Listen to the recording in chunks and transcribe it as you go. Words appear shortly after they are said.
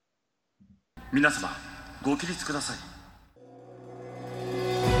皆様ご起立ください。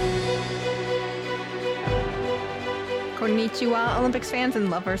 Konnichiwa, Olympics fans and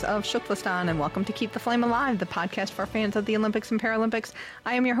lovers of Shuklistan, and welcome to Keep the Flame Alive, the podcast for fans of the Olympics and Paralympics.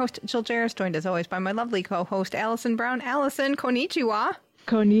 I am your host, Jill Jarris, joined as always by my lovely co-host, Allison Brown. Allison, konnichiwa.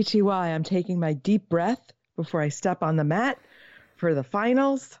 Konnichiwa. I'm taking my deep breath before I step on the mat for the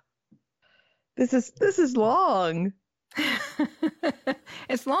finals. This is long.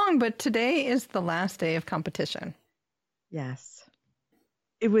 It's long, but today is the last day of competition. Yes.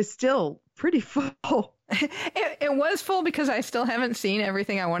 It was still pretty full. It was full because I still haven't seen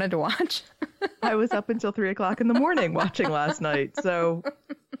everything I wanted to watch. I was up until 3 o'clock in the morning watching last night, so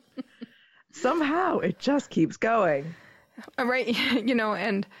somehow it just keeps going. Right,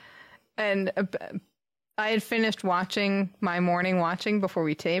 and I had finished watching my morning watching before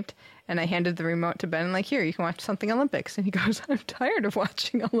we taped, and I handed the remote to Ben, like, here, you can watch something Olympics. And he goes, I'm tired of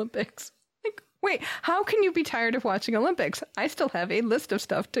watching Olympics. Like, wait, how can you be tired of watching Olympics? I still have a list of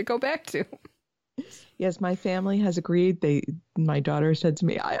stuff to go back to. Yes, my family has agreed. My daughter said to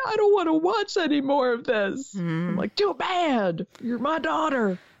me, I don't want to watch any more of this. I'm like, too bad. You're my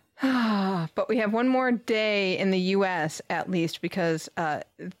daughter. But we have one more day in the U.S. at least because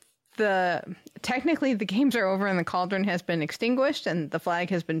technically the games are over and the cauldron has been extinguished and the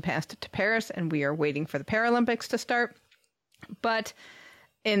flag has been passed to Paris and we are waiting for the Paralympics to start. But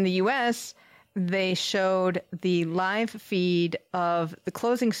in the U.S., they showed the live feed of the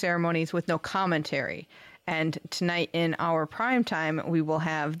closing ceremonies with no commentary. And tonight in our primetime, we will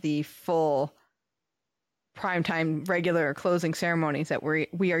have the full primetime regular closing ceremonies that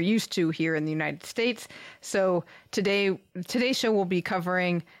we are used to here in the United States. So today's show will be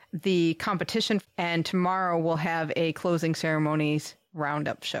covering the competition, and tomorrow we'll have a closing ceremonies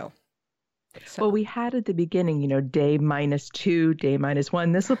roundup show. So. Well, we had at the beginning, day -2, day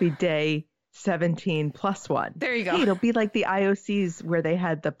 -1. This will be day 17 plus 1. There you go. Hey, it'll be like the IOCs where they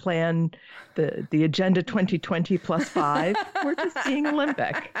had the plan, the Agenda 2020 plus 5. We're just seeing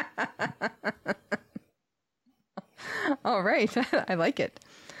Olympic. All right. I like it.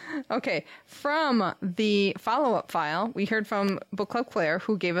 Okay. From the follow-up file, we heard from Book Club Claire,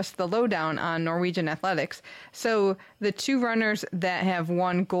 who gave us the lowdown on Norwegian athletics. So the two runners that have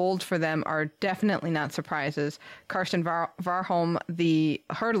won gold for them are definitely not surprises. Karsten Warholm, the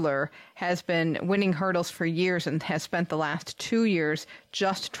hurdler, has been winning hurdles for years and has spent the last 2 years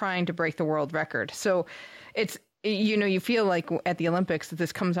just trying to break the world record. So it's, you feel like at the Olympics that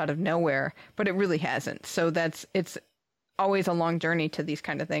this comes out of nowhere, but it really hasn't. So it's always a long journey to these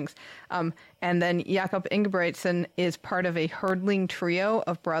kind of things. And then Jakob Ingebrigtsen is part of a hurdling trio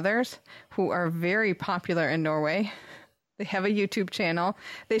of brothers who are very popular in Norway. They have a YouTube channel.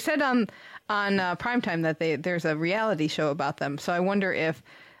 They said on Primetime that there's a reality show about them. So I wonder if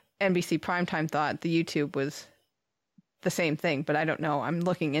NBC Primetime thought the YouTube was the same thing, but I don't know. I'm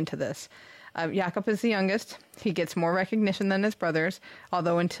looking into this. Jakob is the youngest. He gets more recognition than his brothers,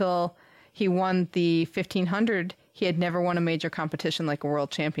 although until he won the 1500, he had never won a major competition like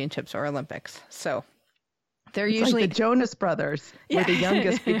World Championships or Olympics. So they're usually like the Jonas Brothers, where the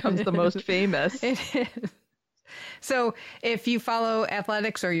youngest becomes the most famous. It is. So if you follow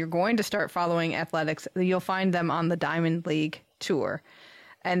athletics or you're going to start following athletics, you'll find them on the Diamond League Tour.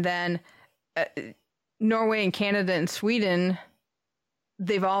 And then Norway and Canada and Sweden,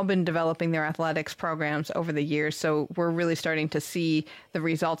 they've all been developing their athletics programs over the years, so we're really starting to see the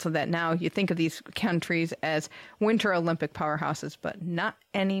results of that now. You think of these countries as Winter Olympic powerhouses, but not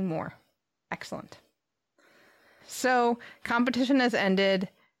anymore. Excellent. So competition has ended.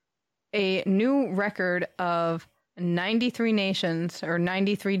 A new record of 93 nations or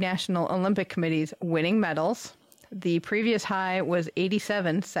 93 national Olympic committees winning medals. The previous high was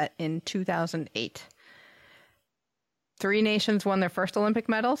 87, set in 2008. 3 nations won their first Olympic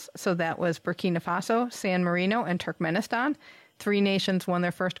medals, so that was Burkina Faso, San Marino, and Turkmenistan. 3 nations won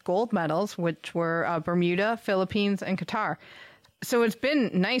their first gold medals, which were Bermuda, Philippines, and Qatar. So it's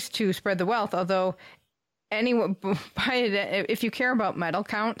been nice to spread the wealth, although if you care about medal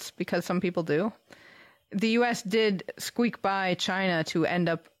counts, because some people do, the U.S. did squeak by China to end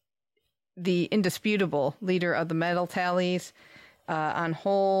up the indisputable leader of the medal tallies. On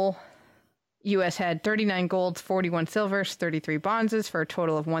whole, U.S. had 39 golds, 41 silvers, 33 bronzes for a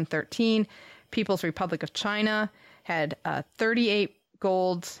total of 113. People's Republic of China had 38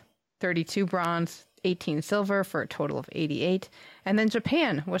 golds, 32 bronze, 18 silver for a total of 88. And then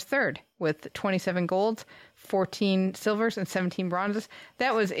Japan was third with 27 golds, 14 silvers, and 17 bronzes.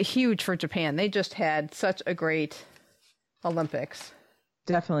 That was huge for Japan. They just had such a great Olympics.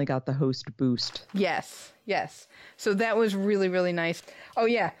 definitely got the host boost. Yes. So that was really, really nice. Oh,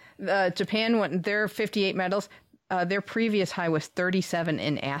 yeah. Japan won their 58 medals. Their previous high was 37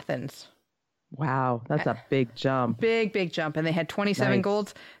 in Athens. Wow, that's a big jump. Big jump. And they had 27 Nice.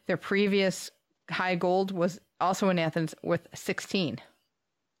 golds. Their previous high gold was also in Athens with 16.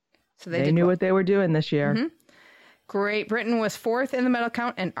 So They knew what they were doing this year. Mm-hmm. Great Britain was 4th in the medal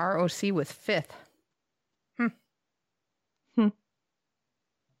count, and ROC was 5th.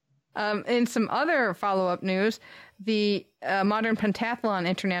 In some other follow-up news, the Modern Pentathlon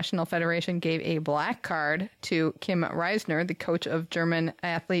International Federation gave a black card to Kim Reisner, the coach of German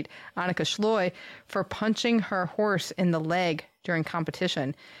athlete Annika Schloy, for punching her horse in the leg during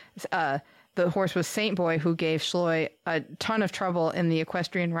competition. The horse was Saint Boy, who gave Schloy a ton of trouble in the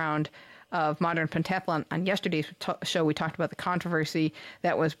equestrian round of Modern Pentathlon. On yesterday's show, we talked about the controversy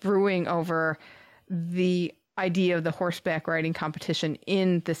that was brewing over the idea of the horseback riding competition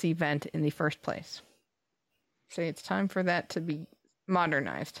in this event in the first place. So it's time for that to be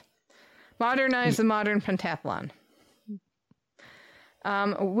modernized. Modernize the Modern Pentathlon.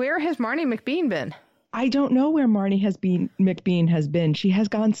 Where has Marnie McBean been? I don't know where McBean has been. She has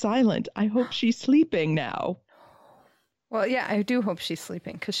gone silent. I hope she's sleeping now. Well, yeah, I do hope she's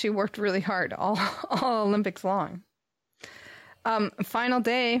sleeping because she worked really hard all Olympics long. Final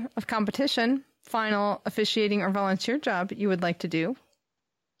day of competition. Final officiating or volunteer job you would like to do.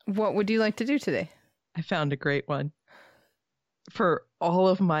 What would you like to do today? I found a great one. For all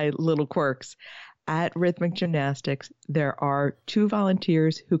of my little quirks, at Rhythmic Gymnastics, there are 2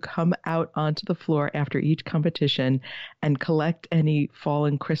 volunteers who come out onto the floor after each competition and collect any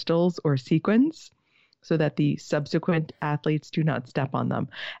fallen crystals or sequins so that the subsequent athletes do not step on them.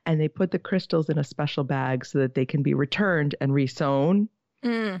 And they put the crystals in a special bag so that they can be returned and resewn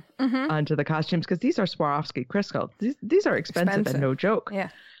onto the costumes, because these are Swarovski crystals. These are expensive and no joke. Yeah.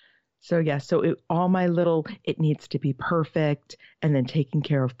 So all my little, it needs to be perfect, and then taking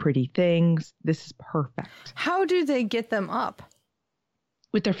care of pretty things. This is perfect. How do they get them up?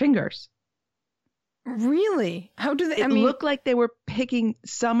 With their fingers. Really? How do they? It looked like they were picking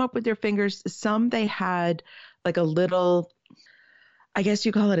some up with their fingers. Some they had like a little, I guess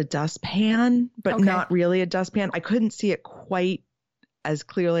you call it a dustpan, but not really a dustpan. I couldn't see it quite as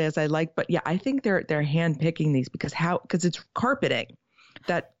clearly as I like, but yeah, I think they're hand picking these because it's carpeting.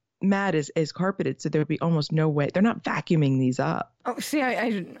 That mat is carpeted, so there would be almost no way. They're not vacuuming these up. Oh, see,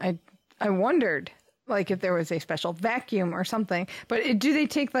 I wondered like if there was a special vacuum or something. But do they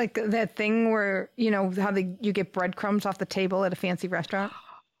take like that thing where, you know, how you get breadcrumbs off the table at a fancy restaurant?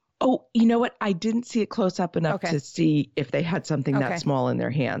 Oh, you know what? I didn't see it close up enough to see if they had something that small in their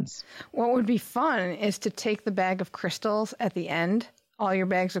hands. What would be fun is to take the bag of crystals at the end, all your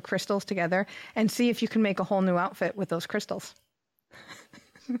bags of crystals together, and see if you can make a whole new outfit with those crystals.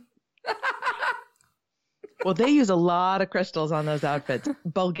 Well, they use a lot of crystals on those outfits.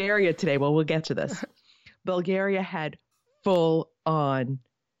 Bulgaria today, well, we'll get to this. Bulgaria had full-on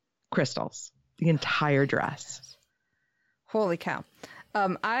crystals, the entire dress. Holy cow.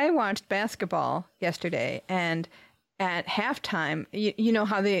 I watched basketball yesterday, and at halftime, you know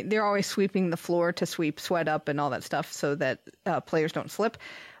how they're always sweeping the floor to sweep sweat up and all that stuff so that players don't slip.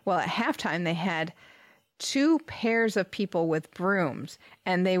 Well, at halftime, they had 2 pairs of people with brooms,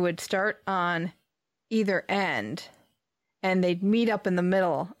 and they would start on either end, and they'd meet up in the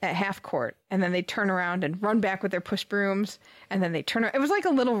middle at half court, and then they'd turn around and run back with their push brooms, and then they turn around. It was like a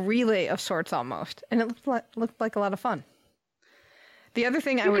little relay of sorts almost, and it looked like a lot of fun. The other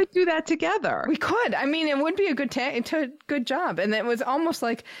thing we could do that together. We could. I mean, it would be a good job. And it was almost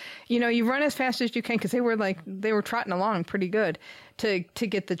like, you know, you run as fast as you can because they were trotting along pretty good to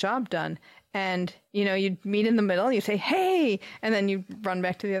get the job done. And, you know, you'd meet in the middle, you say, hey, and then you run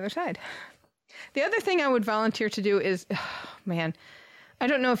back to the other side. The other thing I would volunteer to do is, I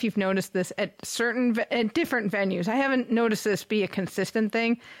don't know if you've noticed this at different venues. I haven't noticed this be a consistent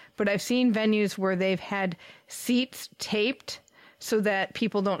thing, but I've seen venues where they've had seats taped so that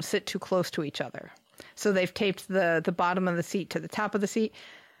people don't sit too close to each other. So they've taped the bottom of the seat to the top of the seat.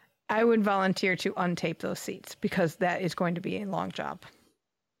 I would volunteer to untape those seats because that is going to be a long job.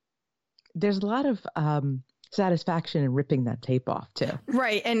 There's a lot of satisfaction in ripping that tape off, too.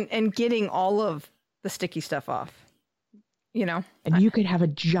 Right, and getting all of the sticky stuff off, you know? And you could have a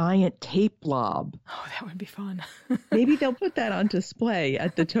giant tape blob. Oh, that would be fun. Maybe they'll put that on display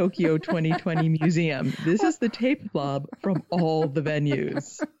at the Tokyo 2020 Museum. This is the tape blob from all the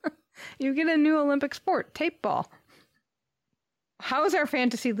venues. You get a new Olympic sport, tape ball. How is our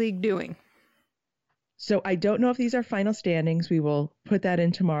fantasy league doing? So I don't know if these are final standings. We will put that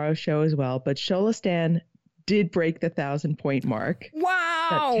in tomorrow's show as well. But Shola Stan did break the 1,000-point mark. Wow.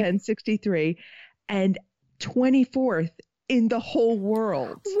 At 1063 and 24th in the whole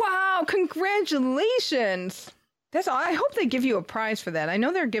world. Wow. Congratulations. That's all. I hope they give you a prize for that. I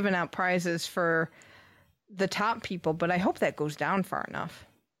know they're giving out prizes for the top people, but I hope that goes down far enough.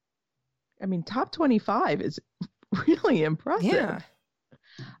 I mean, top 25 is really impressive. Yeah.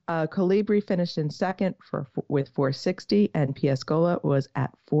 Colibri finished in second with 460, and Piascola was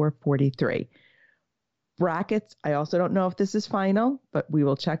at 443. Brackets, I also don't know if this is final, but we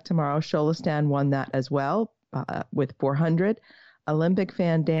will check tomorrow. Sholastan won that as well with 400. Olympic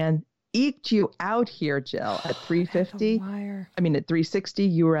fan Dan eked you out here, Jill, at 350. I mean, at 360,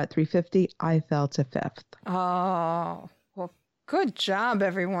 you were at 350. I fell to fifth. Oh, well, good job,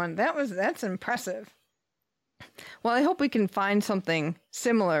 everyone. That's impressive. Well, I hope we can find something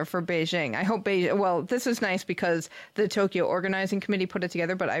similar for Beijing. I hope well, this is nice because the Tokyo Organizing Committee put it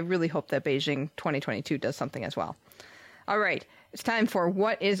together, but I really hope that Beijing 2022 does something as well. All right. It's time for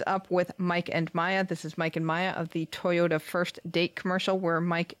What is Up with Mike and Maya. This is Mike and Maya of the Toyota First Date commercial where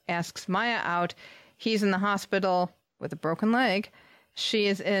Mike asks Maya out. He's in the hospital with a broken leg. She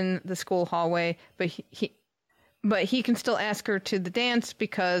is in the school hallway, but he can still ask her to the dance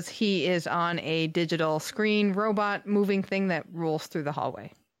because he is on a digital screen robot moving thing that rolls through the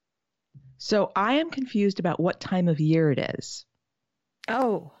hallway. So I am confused about what time of year it is.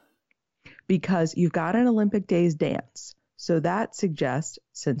 Oh. Because you've got an Olympic Days dance. So that suggests,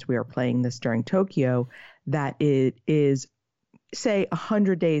 since we are playing this during Tokyo, that it is, say,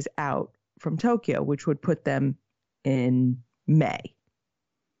 100 days out from Tokyo, which would put them in May.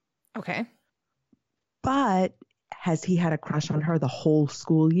 Okay. But has he had a crush on her the whole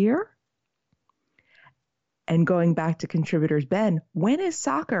school year? And going back to contributors, Ben, when is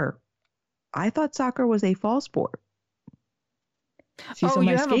soccer? I thought soccer was a fall sport. See, you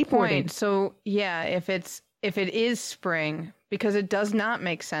have a point. skateboarding. So, yeah, if it is spring, because it does not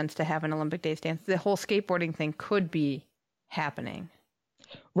make sense to have an Olympic Days dance, the whole skateboarding thing could be happening.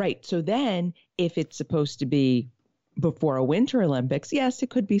 Right. So then if it's supposed to be before a Winter Olympics, yes,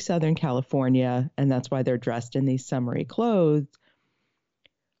 it could be Southern California, and that's why they're dressed in these summery clothes.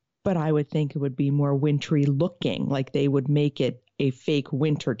 But I would think it would be more wintry looking, like they would make it a fake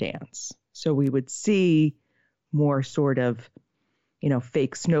winter dance. So we would see more sort of,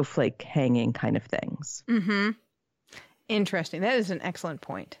 fake snowflake hanging kind of things. Mm-hmm. Interesting. That is an excellent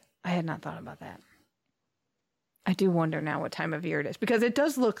point. I had not thought about that. I do wonder now what time of year it is, because it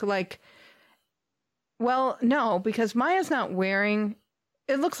does look like, well, no, because Maya's not wearing,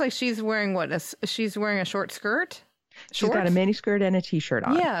 it looks like she's wearing she's wearing a short skirt? She's got a mini skirt and a t-shirt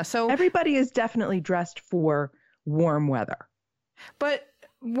on. Yeah, so everybody is definitely dressed for warm weather. But,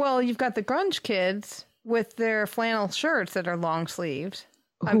 well, you've got the grunge kids with their flannel shirts that are long sleeved.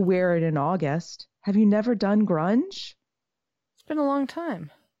 Who wear it in August. Have you never done grunge? It's been a long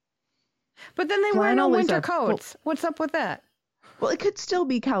time. But then they wear no winter coats. What's up with that? Well, it could still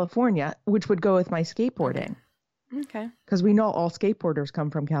be California, which would go with my skateboarding. Okay. Because we know all skateboarders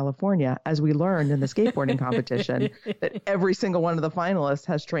come from California, as we learned in the skateboarding competition, that every single one of the finalists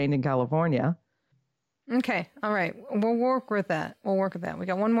has trained in California. Okay. All right. We'll work with that. We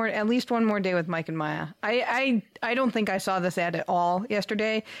got at least one more day with Mike and Maya. I don't think I saw this ad at all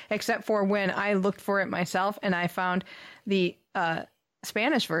yesterday, except for when I looked for it myself and I found the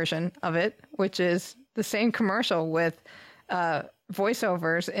Spanish version of it, which is the same commercial with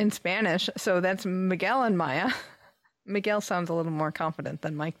voiceovers in Spanish. So that's Miguel and Maya. Miguel sounds a little more confident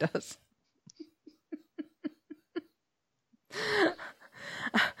than Mike does.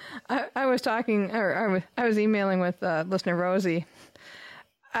 I was talking, or I was emailing with listener Rosie.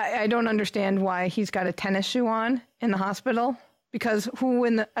 I don't understand why he's got a tennis shoe on in the hospital, because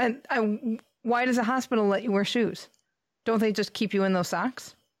why does a hospital let you wear shoes? Don't they just keep you in those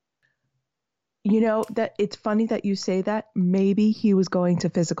socks? That it's funny that you say that. Maybe he was going to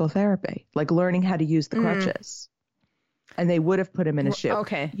physical therapy, like learning how to use the crutches, and they would have put him in a shoe.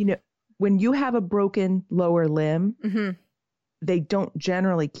 Okay. When you have a broken lower limb, mm-hmm. they don't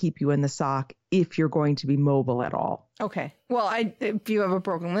generally keep you in the sock if you're going to be mobile at all. Okay. Well, if you have a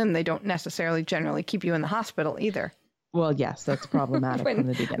broken limb, they don't necessarily generally keep you in the hospital either. Well, yes, that's problematic from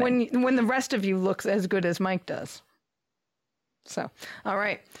the beginning. When the rest of you looks as good as Mike does. So, all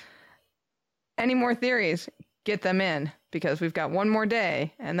right. Any more theories? Get them in, because we've got one more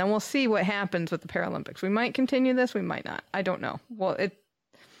day, and then we'll see what happens with the Paralympics. We might continue this. We might not. I don't know. Well,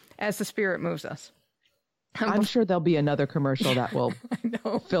 as the spirit moves us. I'm sure there'll be another commercial that will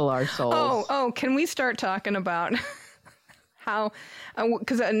fill our souls. Oh, can we start talking about how,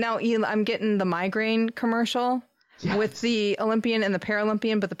 because now I'm getting the migraine commercial with the Olympian and the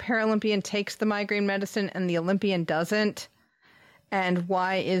Paralympian, but the Paralympian takes the migraine medicine and the Olympian doesn't. And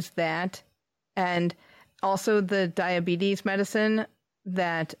why is that? And also the diabetes medicine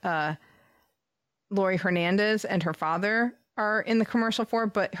that Lori Hernandez and her father are in the commercial for,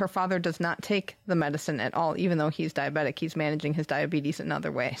 but her father does not take the medicine at all, even though he's diabetic. He's managing his diabetes in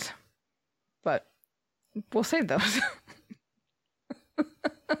other ways. But we'll save those.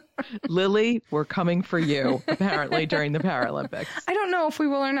 Lily, we're coming for you, apparently, during the Paralympics. I don't know if we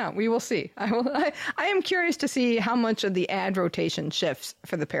will or not. We will see. I am curious to see how much of the ad rotation shifts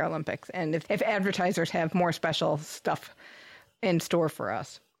for the Paralympics and if advertisers have more special stuff in store for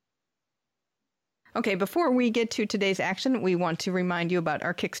us. Okay, before we get to today's action, we want to remind you about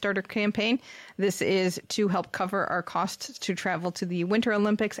our Kickstarter campaign. This is to help cover our costs to travel to the Winter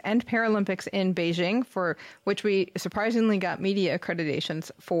Olympics and Paralympics in Beijing, for which we surprisingly got media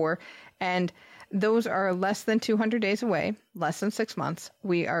accreditations for. And those are less than 200 days away, less than 6 months.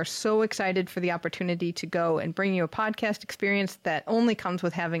 We are so excited for the opportunity to go and bring you a podcast experience that only comes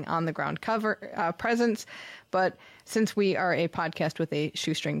with having on-the-ground presence. But since we are a podcast with a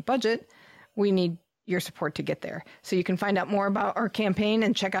shoestring budget, we need your support to get there. So you can find out more about our campaign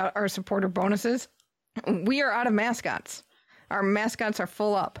and check out our supporter bonuses. We are out of mascots. Our mascots are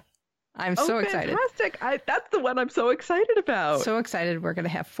full up. I'm so excited. Fantastic. That's the one I'm so excited about. So excited. We're going to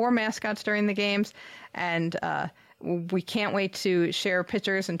have 4 mascots during the games, and we can't wait to share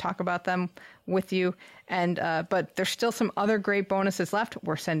pictures and talk about them with you. And but there's still some other great bonuses left.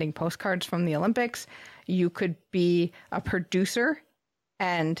 We're sending postcards from the Olympics. You could be a producer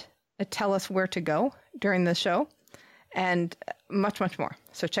and tell us where to go during the show, and much, much more.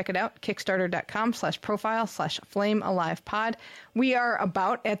 So check it out, kickstarter.com/profile/flamealivepod. We are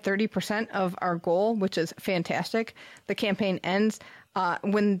about at 30% of our goal, which is fantastic. The campaign ends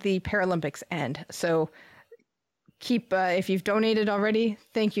when the Paralympics end. So keep, if you've donated already,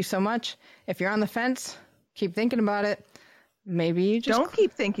 thank you so much. If you're on the fence, keep thinking about it. Maybe you just don't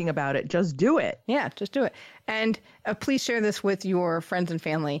keep thinking about it. Just do it. Yeah, just do it. And please share this with your friends and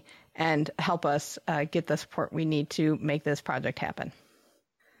family and help us get the support we need to make this project happen.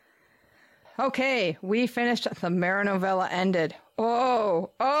 Okay, we finished. The Marinovella ended. Ay,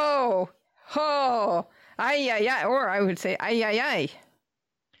 ay, ay, or I would say, ay, ay, ay.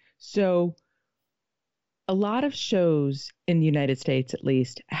 So a lot of shows in the United States, at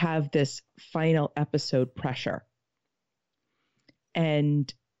least, have this final episode pressure.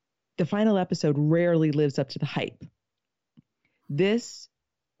 And the final episode rarely lives up to the hype. This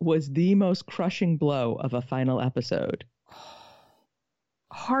was the most crushing blow of a final episode.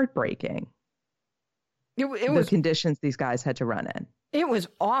 Heartbreaking. It was the conditions these guys had to run in. It was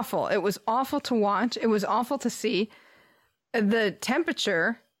awful. It was awful to watch. It was awful to see. The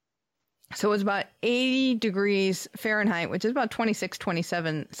temperature, so it was about 80 degrees Fahrenheit, which is about 26,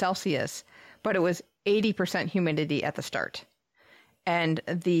 27 Celsius, but it was 80% humidity at the start. And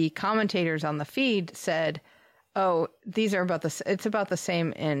the commentators on the feed said, oh, these are it's about the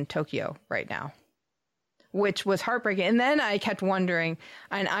same in Tokyo right now, which was heartbreaking. And then I kept wondering,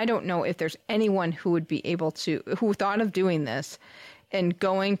 and I don't know if there's anyone who would be able to, who thought of doing this and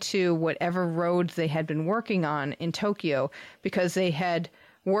going to whatever roads they had been working on in Tokyo, because they had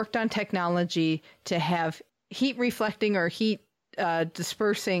worked on technology to have heat reflecting or heat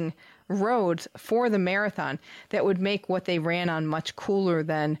dispersing roads for the marathon that would make what they ran on much cooler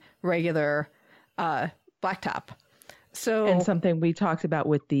than regular blacktop. So, and something we talked about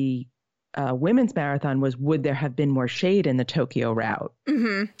with the women's marathon was, would there have been more shade in the Tokyo route?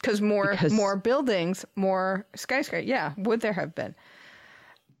 Mm-hmm. Because more buildings, more skyscrapers. Yeah, would there have been?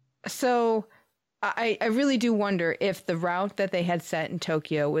 So I really do wonder if the route that they had set in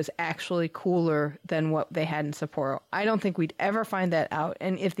Tokyo was actually cooler than what they had in Sapporo. I don't think we'd ever find that out.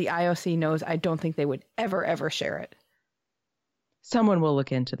 And if the IOC knows, I don't think they would ever share it. Someone will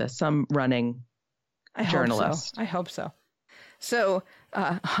look into this. Some running journalist. I hope so. So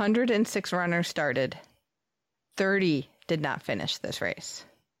 106 runners started. 30 did not finish this race.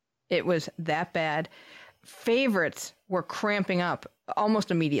 It was that bad. Favorites were cramping up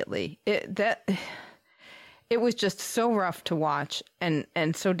almost immediately. It was just so rough to watch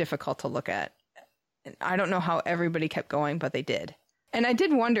and so difficult to look at. I don't know how everybody kept going, but they did. And I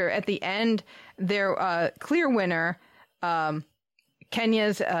did wonder at the end, their clear winner,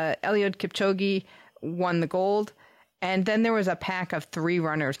 Kenya's Eliud Kipchoge, won the gold. And then there was a pack of 3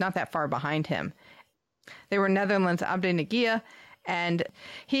 runners not that far behind him. They were Netherlands' Abdi Nagia, and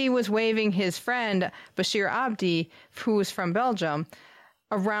he was waving his friend Bashir Abdi, who was from Belgium,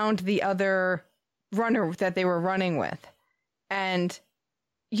 around the other runner that they were running with. And,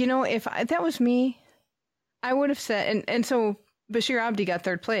 you know, if that was me, I would have said, and so Bashir Abdi got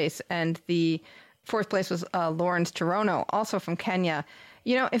third place, and the fourth place was Lawrence Cherono, also from Kenya.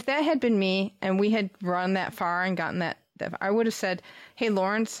 You know, if that had been me and we had run that far and gotten that I would have said, hey,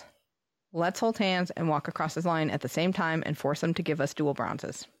 Lawrence, let's hold hands and walk across this line at the same time and force them to give us dual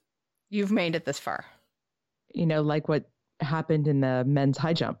bronzes. You've made it this far. You know, like what happened in the men's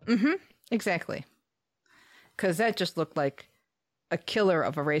high jump. Mm-hmm. Exactly. Because that just looked like a killer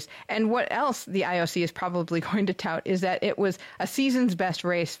of a race. And what else the IOC is probably going to tout is that it was a season's best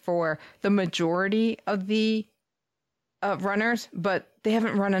race for the majority of the runners, but they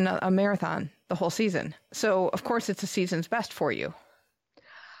haven't run a marathon the whole season. So, of course, it's a season's best for you.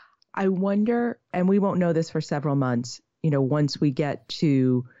 I wonder, and we won't know this for several months, you know, once we get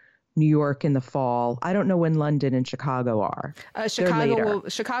to New York in the fall. I don't know when London and Chicago are.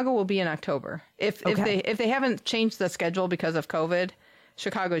 Chicago will be in October. If they haven't changed the schedule because of COVID,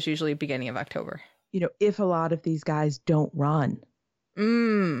 Chicago is usually beginning of October. You know, if a lot of these guys don't run.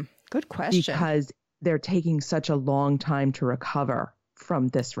 Good question. Because they're taking such a long time to recover from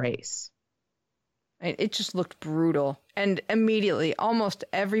this race. It just looked brutal. And immediately, almost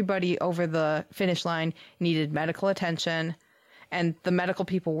everybody over the finish line needed medical attention. And the medical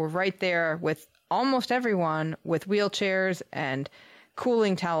people were right there with almost everyone with wheelchairs and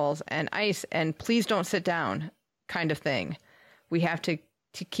cooling towels and ice and please don't sit down kind of thing. We have to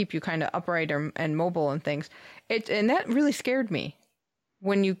keep you kind of upright and mobile and things. And that really scared me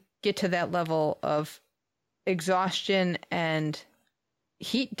when you get to that level of exhaustion and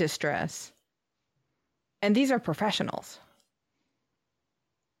heat distress. And these are professionals.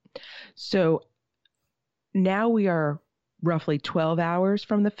 So now we are roughly 12 hours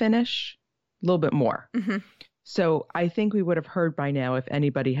from the finish, a little bit more. Mm-hmm. So I think we would have heard by now if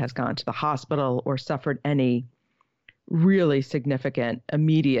anybody has gone to the hospital or suffered any really significant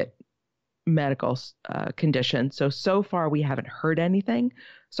immediate medical condition. So far we haven't heard anything.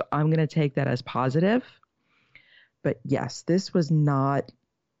 So I'm going to take that as positive. But yes, this was not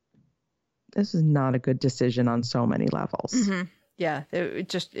a good decision on so many levels. Mm-hmm. Yeah,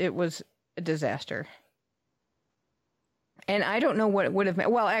 it was a disaster. And I don't know what would have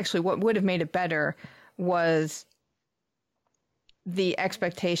what would have made it better was the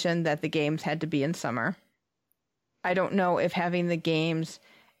expectation that the games had to be in summer. I don't know if having the games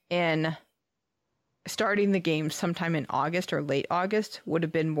starting the games sometime in August or late August would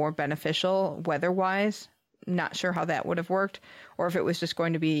have been more beneficial weather-wise. Not sure how that would have worked, or if it was just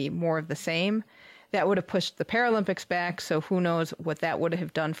going to be more of the same. That would have pushed the Paralympics back, so who knows what that would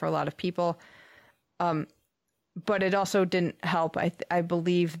have done for a lot of people. But it also didn't help. I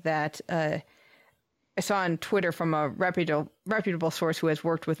believe that I saw on Twitter from a reputable source who has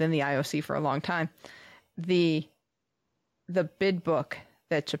worked within the IOC for a long time, the bid book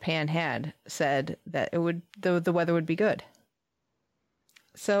that Japan had said that the weather would be good.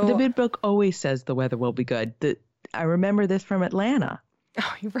 So the bid book always says the weather will be good. I remember this from Atlanta.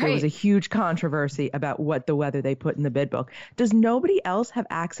 Oh, you're right. There was a huge controversy about what the weather they put in the bid book. Does nobody else have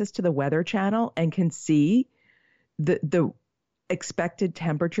access to the Weather Channel and can see the expected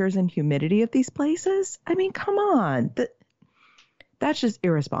temperatures and humidity of these places? I mean, come on. That's just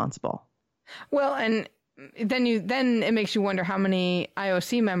irresponsible. Well, and then it makes you wonder how many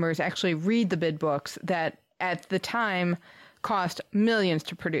IOC members actually read the bid books that at the time cost millions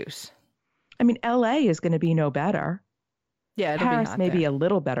to produce. I mean, LA is going to be no better. Yeah, it'll Paris be hot may there. be a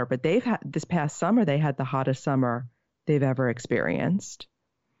little better, but they've had this past summer, they had the hottest summer they've ever experienced.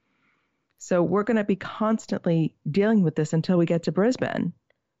 So we're going to be constantly dealing with this until we get to Brisbane,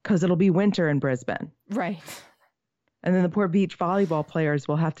 because it'll be winter in Brisbane. Right. And then the poor beach volleyball players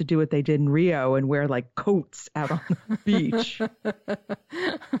will have to do what they did in Rio and wear like coats out on the beach.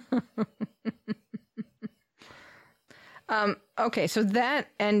 Okay, so that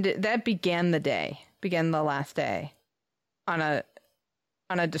began the last day on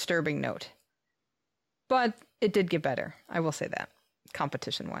a disturbing note. But it did get better, I will say that,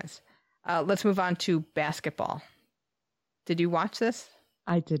 competition-wise. Let's move on to basketball. Did you watch this?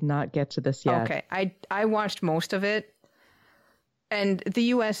 I did not get to this yet. Okay, I watched most of it. And the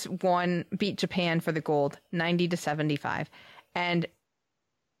U.S. beat Japan for the gold, 90-75. And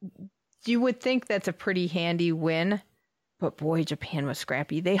you would think that's a pretty handy win. But boy, Japan was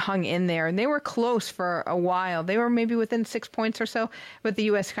scrappy. They hung in there, and they were close for a while. They were maybe within 6 points or so, but the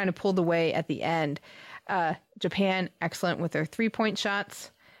U.S. kind of pulled away at the end. Japan, excellent with their three-point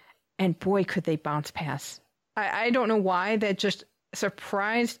shots. And boy, could they bounce pass. I don't know why. That just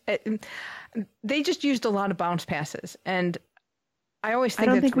surprised. They just used a lot of bounce passes. And I always think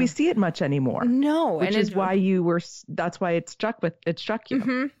I don't think we see it much anymore. No, which is why that's why it struck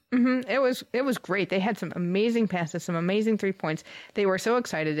you. It was great. They had some amazing passes, some amazing 3 points. They were so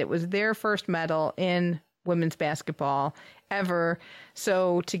excited. It was their first medal in women's basketball ever.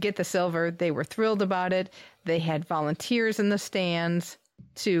 So to get the silver, they were thrilled about it. They had volunteers in the stands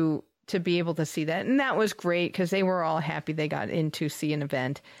to be able to see that. And that was great because they were all happy they got in to see an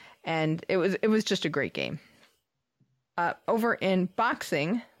event. And it was just a great game. Over in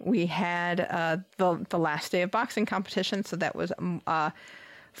boxing, we had the last day of boxing competition. So that was the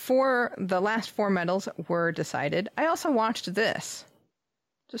last 4 medals were decided. I also watched this.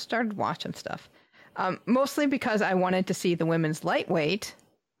 Just started watching stuff. Mostly because I wanted to see the women's lightweight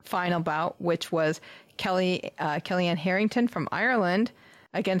final bout, which was Kellyanne Harrington from Ireland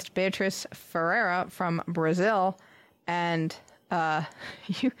against Beatriz Ferreira from Brazil. And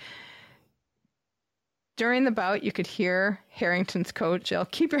during the bout, you could hear Harrington's coach yell,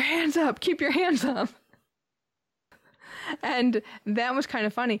 "Keep your hands up, keep your hands up." And that was kind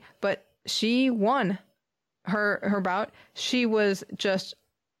of funny, but she won her bout. She was just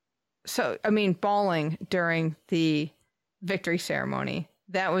bawling during the victory ceremony.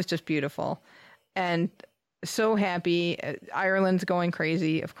 That was just beautiful. And so happy. Ireland's going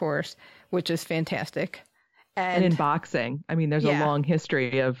crazy, of course, which is fantastic. And in boxing, there's a long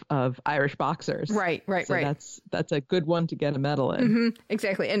history of Irish boxers. Right. That's a good one to get a medal in. Mm-hmm,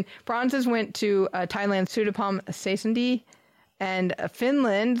 exactly. And bronzes went to Thailand's Sudapam Sesandi, and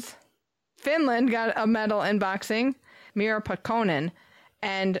Finland got a medal in boxing, Mira Pakkonen.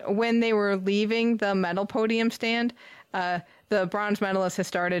 And when they were leaving the medal podium stand, the bronze medalist has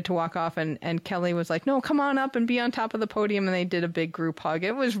started to walk off, and Kelly was like, "No, come on up and be on top of the podium." And they did a big group hug.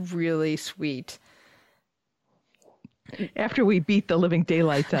 It was really sweet. After we beat the living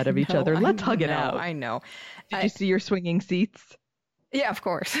daylights out of each other, let's hug it out. I know. Did you see your swinging seats? Yeah, of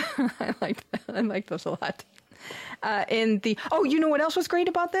course. I like those a lot. You know what else was great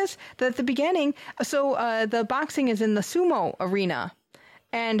about this? At the beginning, the boxing is in the sumo arena.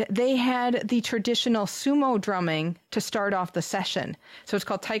 And they had the traditional sumo drumming to start off the session. So it's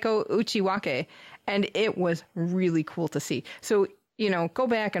called Taiko Uchiwake. And it was really cool to see. So, go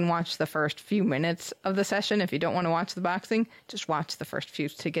back and watch the first few minutes of the session. If you don't want to watch the boxing, just watch the first few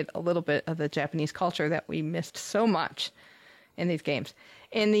to get a little bit of the Japanese culture that we missed so much in these games.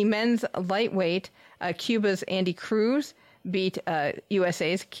 In the men's lightweight, Cuba's Andy Cruz beat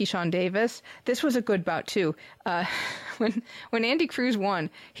USA's Keyshawn Davis. This was a good bout too. When Andy Cruz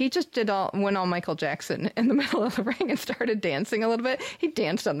won, he just went all Michael Jackson in the middle of the ring and started dancing a little bit. He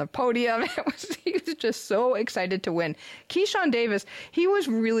danced on the podium. He was just so excited to win. Keyshawn Davis, he was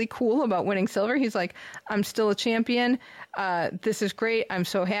really cool about winning silver. He's like, "I'm still a champion. This is great. I'm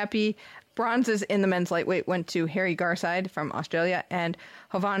so happy." Bronzes in the men's lightweight went to Harry Garside from Australia and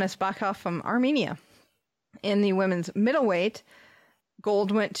Hovhannes Bakov from Armenia. In the women's middleweight,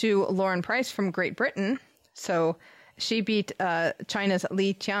 gold went to Lauren Price from Great Britain. So she beat China's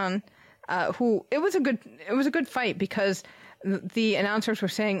Li Tian, who it was a good fight because the announcers were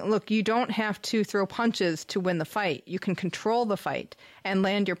saying, "Look, you don't have to throw punches to win the fight. You can control the fight and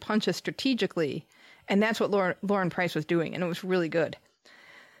land your punches strategically." And that's what Lauren Price was doing, and it was really good.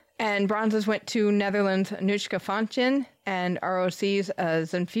 And bronzes went to Netherlands' Nushka Fontjen and ROC's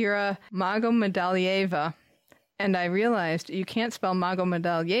Zenfira Magomedalieva. And I realized you can't spell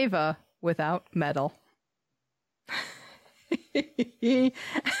Magomedalieva without medal. I'm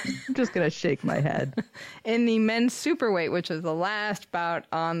just going to shake my head. In the men's superweight, which is the last bout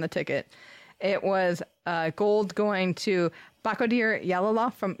on the ticket, it was gold going to Bakodir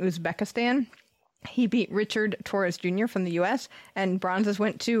Yalalov from Uzbekistan. He beat Richard Torres Jr. from the U.S., and bronzes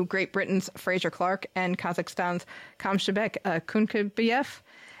went to Great Britain's Fraser Clark and Kazakhstan's Kamshabek Kunkabiev.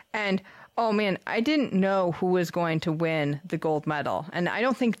 And, oh man, I didn't know who was going to win the gold medal. And I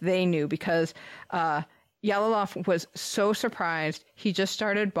don't think they knew because Yalalov was so surprised. He just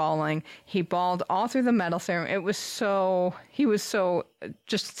started bawling. He bawled all through the medal ceremony. He was so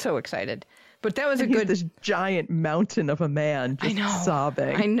excited. But that was this giant mountain of a man just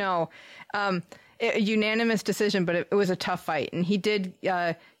sobbing. I know. A unanimous decision, but it was a tough fight. And he did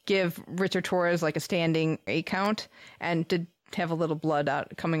give Richard Torres like a standing 8 count and did have a little blood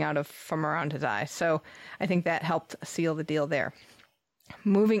coming out from around his eye. So I think that helped seal the deal there.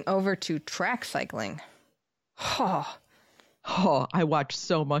 Moving over to track cycling. Oh, I watched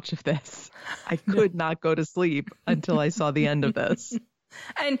so much of this. I could not go to sleep until I saw the end of this.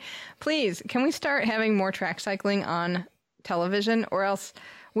 And please, can we start having more track cycling on television, or else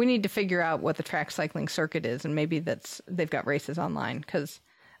we need to figure out what the track cycling circuit is, and maybe they've got races online, because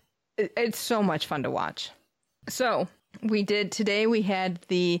it's so much fun to watch. So Today we had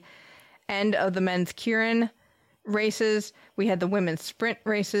the end of the men's Keirin races. We had the women's sprint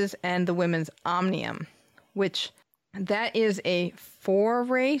races and the women's Omnium, which that is a 4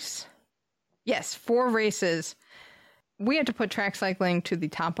 race. Yes, 4 races. We had to put track cycling to the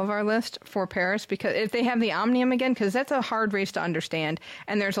top of our list for Paris because if they have the Omnium again, because that's a hard race to understand.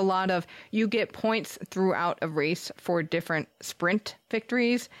 And there's a lot of, you get points throughout a race for different sprint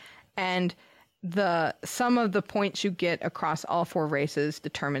victories. And the sum of the points you get across all 4 races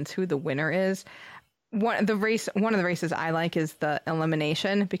determines who the winner is. One of the races I like is the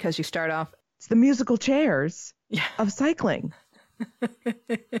elimination because you start off. It's the musical chairs of cycling.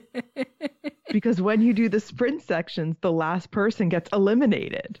 Because when you do the sprint sections, the last person gets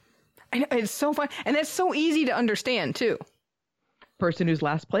eliminated. I know, it's so fun. And it's so easy to understand, too. Person who's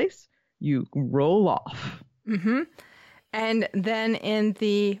last place, you roll off. Mm-hmm. And then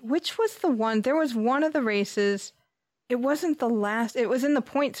which was the one? There was one of the races. It wasn't the last. It was in the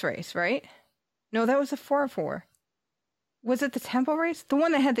points race, right? No, that was a 4-4. Was it the tempo race? The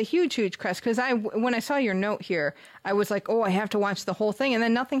one that had the huge crest? Because when I saw your note here, I was like, oh, I have to watch the whole thing. And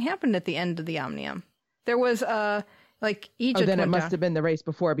then nothing happened at the end of the Omnium. There was, Egypt then it went must down. have been the race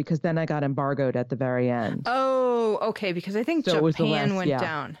before because then I got embargoed at the very end. Oh, okay. Because I think So it was the Japan last- went yeah.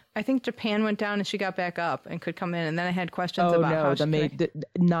 down. I think Japan went down and she got back up and could come in. And then I had questions Oh, about no. how The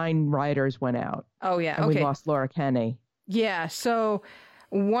 9 riders went out. Oh, yeah. And Okay. we lost Laura Kenny. Yeah, so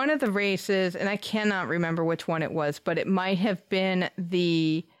one of the races, and I cannot remember which one it was, but it might have been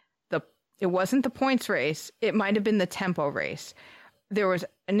it wasn't the points race. It might have been the tempo race. There was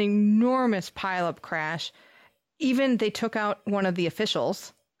an enormous pileup crash. Even they took out one of the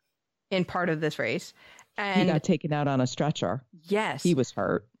officials in part of this race. And He got taken out on a stretcher. yes. He was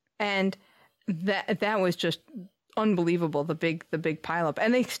hurt. And that was just unbelievable, the big pileup.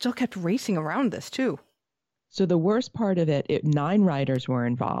 And they still kept racing around this too. So the worst part of it, 9 riders were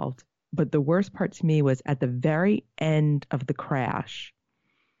involved. But the worst part to me was at the very end of the crash,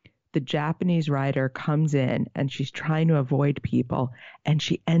 the Japanese rider comes in and she's trying to avoid people. And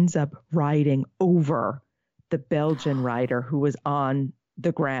she ends up riding over the Belgian rider who was on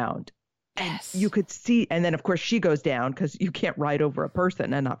the ground. Yes. You could see, and then of course she goes down because you can't ride over a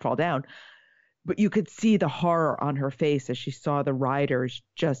person and not fall down. But you could see the horror on her face as she saw the riders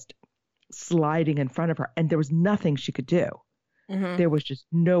just sliding in front of her, and there was nothing she could do. Mm-hmm. There was just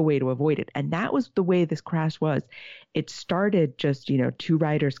no way to avoid it. And that was the way this crash was. It started just, 2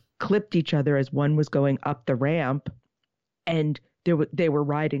 riders clipped each other as one was going up the ramp, and they were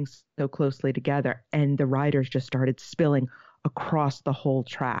riding so closely together, and the riders just started spilling across the whole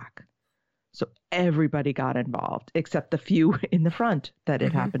track. So everybody got involved except the few in the front that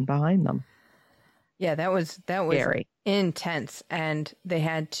it happened behind them. Yeah, that was Scary. intense. And they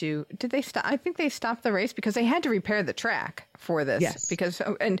had to, did they stop? I think they stopped the race because they had to repair the track for this. Yes.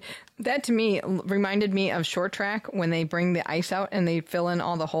 And that to me reminded me of short track when they bring the ice out and they fill in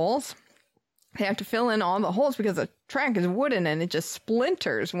all the holes. They have to fill in all the holes because the track is wooden and it just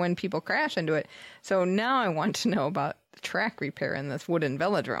splinters when people crash into it. So now I want to know about the track repair in this wooden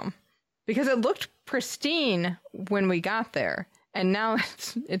velodrome because it looked pristine when we got there. And now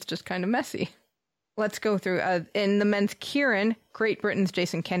it's just kind of messy. Let's go through. In the men's Keirin, Great Britain's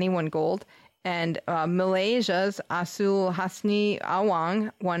Jason Kenny won gold, and Malaysia's Asul Hasni Awang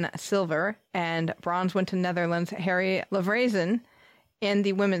won silver, and bronze went to Netherlands' Harry Lavrazen. In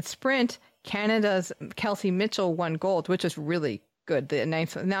the women's sprint, Canada's Kelsey Mitchell won gold, which is really good. The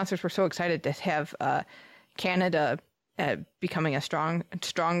announcers were so excited to have Canada becoming a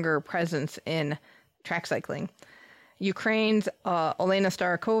stronger presence in track cycling. Ukraine's Olena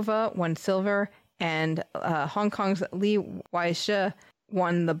Starikova won silver, and Hong Kong's Li Weixia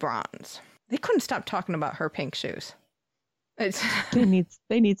won the bronze. They couldn't stop talking about her pink shoes. They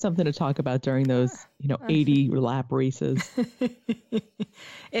need something to talk about during those 80 lap races.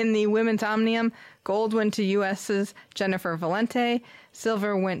 In the women's Omnium, gold went to US's Jennifer Valente,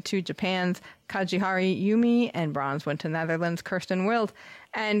 silver went to Japan's Kajihari Yumi, and bronze went to Netherlands' Kirsten Wild.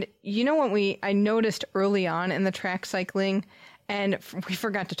 And you know what I noticed early on in the track cycling, and we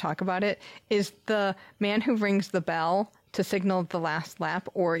forgot to talk about it, is the man who rings the bell to signal the last lap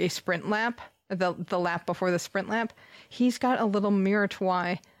or a sprint lap, the lap before the sprint lap. He's got a little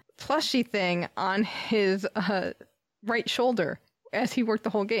Mirettwai plushie thing on his right shoulder as he worked the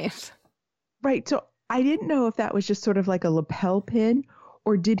whole games. Right. So I didn't know if that was just sort of like a lapel pin,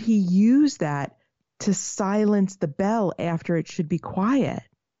 or did he use that to silence the bell after it should be quiet?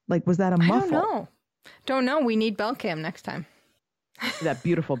 Like, was that a muffle? Don't know. We need bell cam next time. That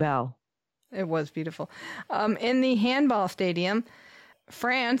beautiful bell. It was beautiful. In the handball stadium,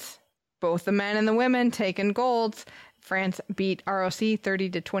 France, both the men and the women taking golds. France beat ROC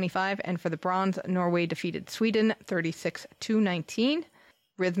 30-25, and for the bronze, Norway defeated Sweden 36-19.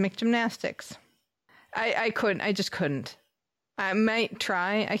 Rhythmic gymnastics. I just couldn't. I might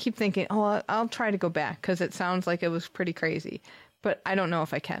try. I keep thinking, I'll try to go back because it sounds like it was pretty crazy, but I don't know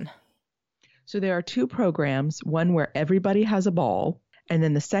if I can. So there are two programs, one where everybody has a ball, and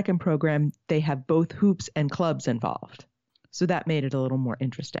then the second program, they have both hoops and clubs involved. So that made it a little more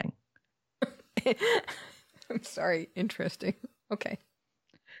interesting. I'm sorry, interesting. Okay.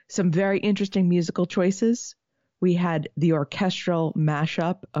 Some very interesting musical choices. We had the orchestral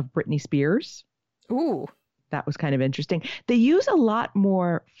mashup of Britney Spears. Ooh. That was kind of interesting. They use a lot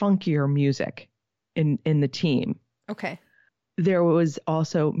more funkier music in the team. Okay. There was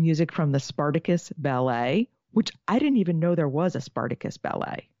also music from the Spartacus Ballet, which I didn't even know there was a Spartacus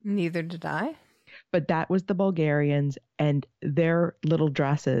Ballet. Neither did I. But that was the Bulgarians, and their little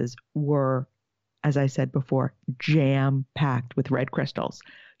dresses were, as I said before, jam-packed with red crystals.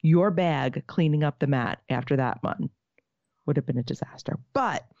 Your bag cleaning up the mat after that one would have been a disaster.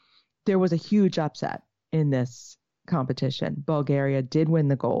 But there was a huge upset in this competition. Bulgaria did win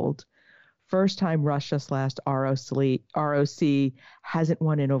the gold. First time Russia/ROC hasn't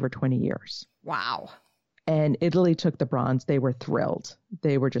won in over 20 years. Wow. And Italy took the bronze. They were thrilled.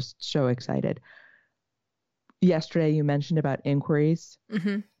 They were just so excited. Yesterday, you mentioned about inquiries.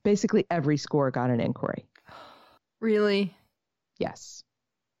 Mm-hmm. Basically, every score got an inquiry. Really? Yes.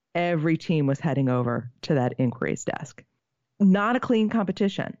 Every team was heading over to that inquiries desk. Not a clean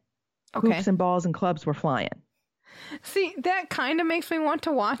competition. Okay. Hoops and balls and clubs were flying. See, that kind of makes me want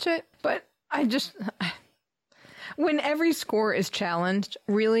to watch it, but when every score is challenged,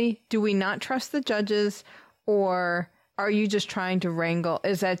 really, do we not trust the judges, or are you just trying to wrangle?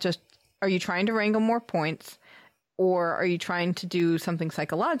 Are you trying to wrangle more points, or are you trying to do something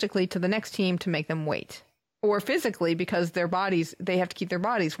psychologically to the next team to make them wait? Or physically, because they have to keep their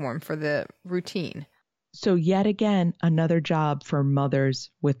bodies warm for the routine. So yet again, another job for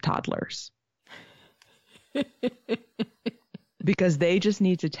mothers with toddlers. Because they just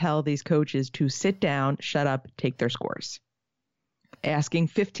need to tell these coaches to sit down, shut up, take their scores. Asking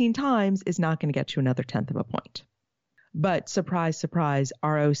 15 times is not going to get you another 1/10 of a point. But surprise, surprise,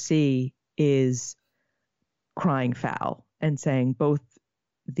 ROC is crying foul and saying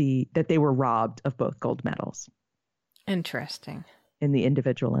that they were robbed of both gold medals. Interesting. In the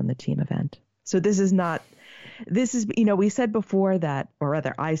individual and the team event. So we said before that, or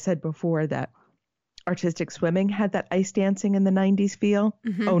rather I said before that artistic swimming had that ice dancing in the 90s feel.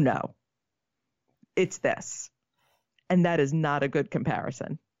 Mm-hmm. Oh no, it's this. And that is not a good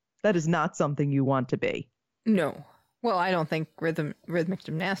comparison. That is not something you want to be. No. Well, I don't think rhythmic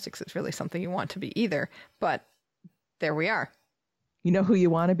gymnastics is really something you want to be either, but there we are. You know who you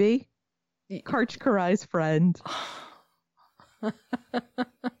want to be? Karch Karai's friend.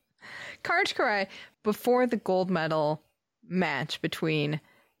 Karch Karai, before the gold medal match between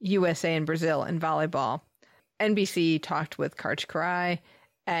USA and Brazil in volleyball, NBC talked with Karch Karai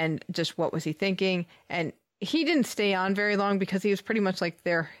and just what was he thinking. And he didn't stay on very long because he was pretty much like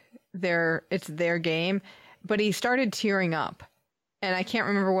it's their game. But he started tearing up. And I can't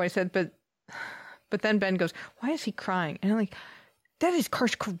remember what I said, but then Ben goes, "Why is he crying?" And I'm like, "That is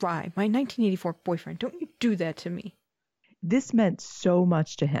Karch Karai, my 1984 boyfriend. Don't you do that to me." This meant so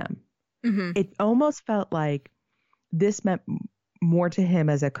much to him. Mm-hmm. It almost felt like this meant more to him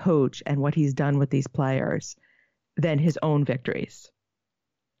as a coach and what he's done with these players than his own victories.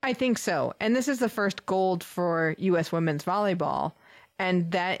 I think so. And this is the first gold for U.S. women's volleyball.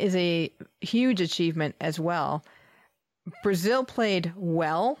 And that is a huge achievement as well. Brazil played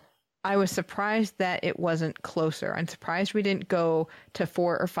well. I was surprised that it wasn't closer. I'm surprised we didn't go to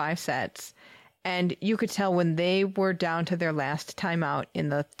 4 or 5 sets. And you could tell when they were down to their last timeout in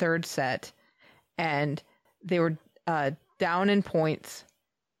the 3rd set and they were down in points,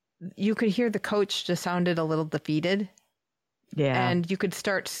 you could hear the coach just sounded a little defeated. Yeah. And you could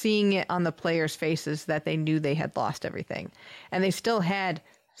start seeing it on the players' faces that they knew they had lost everything. And they still had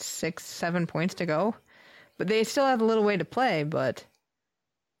 6-7 points to go. But they still had a little way to play, but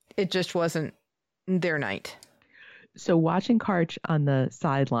it just wasn't their night. So watching Karch on the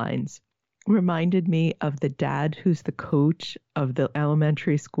sidelines reminded me of the dad who's the coach of the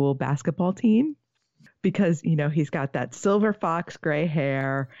elementary school basketball team, because, he's got that silver fox gray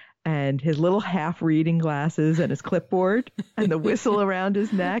hair and his little half reading glasses and his clipboard and the whistle around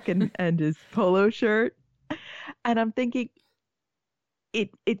his neck and his polo shirt. And I'm thinking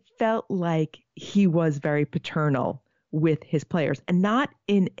it felt like he was very paternal with his players, and not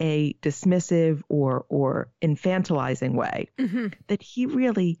in a dismissive or infantilizing way, mm-hmm. that he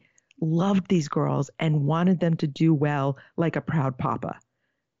really loved these girls and wanted them to do well like a proud papa.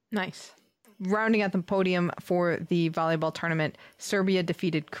 Nice. Rounding out the podium for the volleyball tournament, Serbia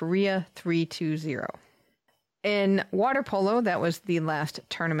defeated Korea 3-0. In water polo, that was the last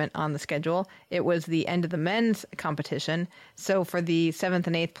tournament on the schedule. It was the end of the men's competition. So for the 7th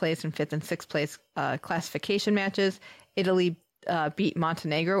and 8th place and 5th and 6th place classification matches, Italy beat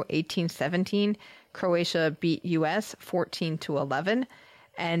Montenegro 18-17. Croatia beat US 14-11.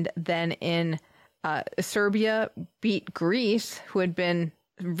 And then in Serbia beat Greece, who had been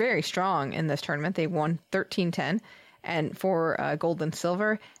very strong in this tournament. They won 13-10 and for gold and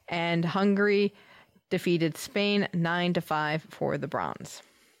silver. And Hungary defeated Spain 9-5 for the bronze.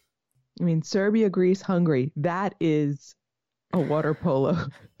 I mean, Serbia, Greece, Hungary. That is a water polo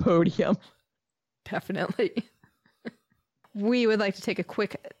podium. Definitely. We would like to take a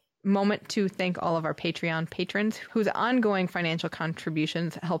quick moment to thank all of our Patreon patrons whose ongoing financial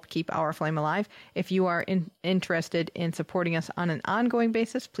contributions help keep our flame alive. If you are interested in supporting us on an ongoing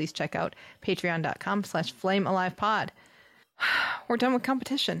basis, please check out patreon.com/flamealivepod. We're done with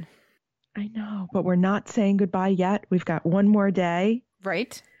competition. I know, but we're not saying goodbye yet. We've got one more day.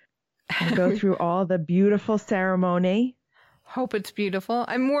 Right. We'll go through all the beautiful ceremony. Hope it's beautiful.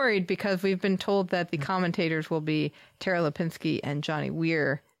 I'm worried because we've been told that the commentators will be Tara Lipinski and Johnny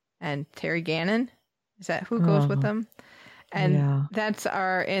Weir and Terry Gannon. Is that who goes with them? And that's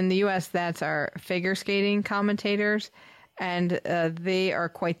in the US, that's our figure skating commentators. And they are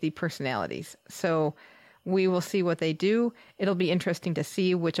quite the personalities. So we will see what they do. It'll be interesting to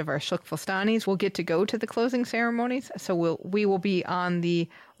see which of our Shuk Fustanis will get to go to the closing ceremonies. So we will be on the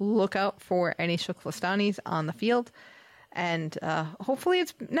lookout for any Shuk Fustanis on the field. And hopefully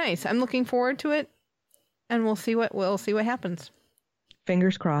it's nice. I'm looking forward to it. And we'll see what happens.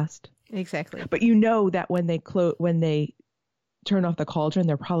 Fingers crossed. Exactly. But you know that when they turn off the cauldron,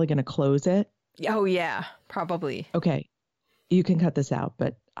 they're probably going to close it. Oh, yeah, probably. Okay. You can cut this out,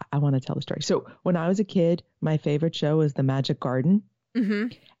 but I want to tell the story. So when I was a kid, my favorite show was The Magic Garden. Mm-hmm.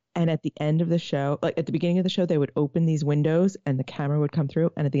 And at the end of the show, like at the beginning of the show, they would open these windows and the camera would come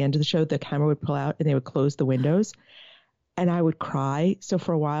through. And at the end of the show, the camera would pull out and they would close the windows. And I would cry. So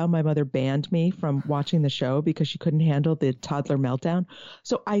for a while, my mother banned me from watching the show because she couldn't handle the toddler meltdown.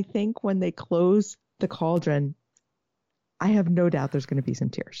 So I think when they close the cauldron, I have no doubt there's going to be some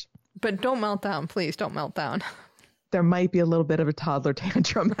tears. But don't melt down, please. Don't melt down. There might be a little bit of a toddler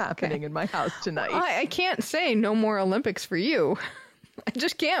tantrum happening in my house tonight. I can't say no more Olympics for you. I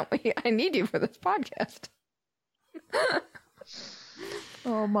just can't. I need you for this podcast.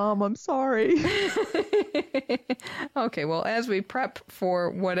 Oh, Mom, I'm sorry. Okay, well, as we prep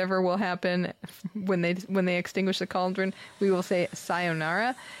for whatever will happen when they extinguish the cauldron, we will say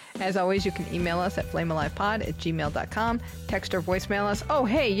sayonara. As always, you can email us at flamealivepod@gmail.com, text or voicemail us. Oh,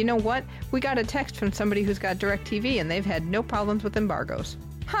 hey, you know what? We got a text from somebody who's got DirecTV, and they've had no problems with embargoes.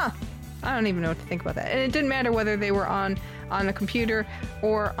 Huh. I don't even know what to think about that. And it didn't matter whether they were on a computer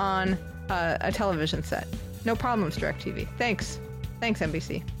or on a television set. No problems, DirecTV. Thanks,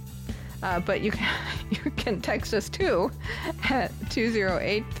 NBC. But you can text us too at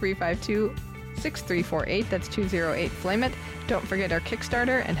 208-352-6348. That's 208-FLAME-IT. Don't forget our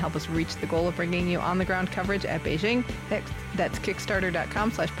Kickstarter and help us reach the goal of bringing you on-the-ground coverage at Beijing. That's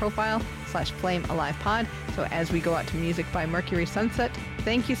kickstarter.com/profile/flamealivepod. So as we go out to music by Mercury Sunset,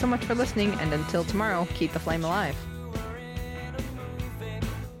 thank you so much for listening, and until tomorrow, keep the flame alive.